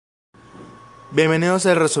Bienvenidos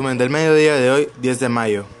al resumen del mediodía de hoy, 10 de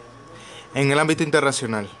mayo. En el ámbito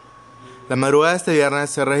internacional, la madrugada de este viernes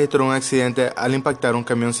se registró un accidente al impactar un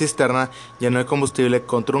camión cisterna lleno de combustible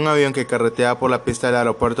contra un avión que carreteaba por la pista del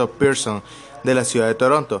aeropuerto Pearson de la ciudad de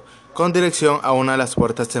Toronto, con dirección a una de las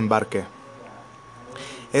puertas de embarque.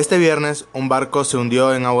 Este viernes, un barco se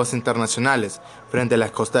hundió en aguas internacionales, frente a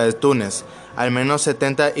las costas de Túnez. Al menos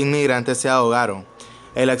 70 inmigrantes se ahogaron.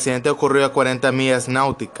 El accidente ocurrió a 40 millas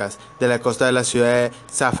náuticas de la costa de la ciudad de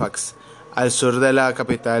Sfax, al sur de la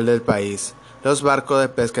capital del país. Los barcos de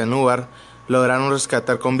pesca en lugar lograron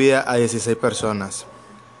rescatar con vida a 16 personas.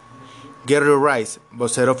 Gary Rice,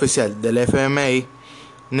 vocero oficial del FMI,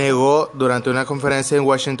 negó durante una conferencia en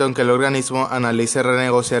Washington que el organismo analice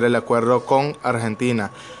renegociar el acuerdo con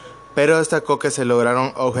Argentina, pero destacó que se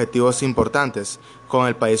lograron objetivos importantes con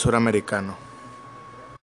el país suramericano.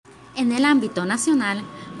 En el ámbito nacional,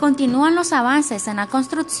 continúan los avances en la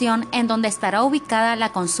construcción en donde estará ubicada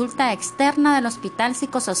la consulta externa del Hospital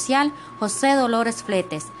Psicosocial José Dolores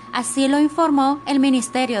Fletes, así lo informó el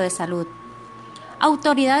Ministerio de Salud.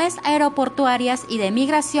 Autoridades aeroportuarias y de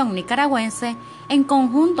migración nicaragüense, en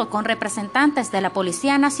conjunto con representantes de la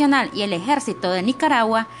Policía Nacional y el Ejército de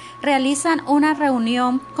Nicaragua, realizan una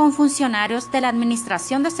reunión con funcionarios de la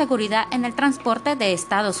Administración de Seguridad en el Transporte de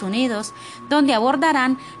Estados Unidos, donde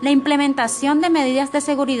abordarán la implementación de medidas de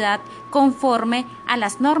seguridad conforme a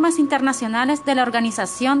las normas internacionales de la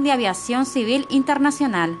Organización de Aviación Civil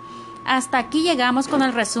Internacional. Hasta aquí llegamos con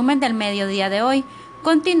el resumen del mediodía de hoy.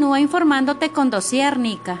 Continúa informándote con Dossier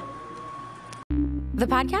Nica. The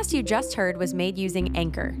podcast you just heard was made using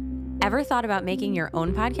Anchor. Ever thought about making your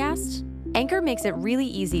own podcast? Anchor makes it really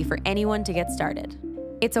easy for anyone to get started.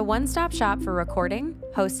 It's a one-stop shop for recording,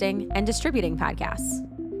 hosting, and distributing podcasts.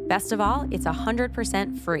 Best of all, it's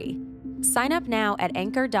 100% free. Sign up now at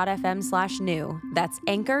anchor.fm/new. That's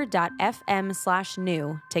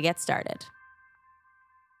anchor.fm/new to get started.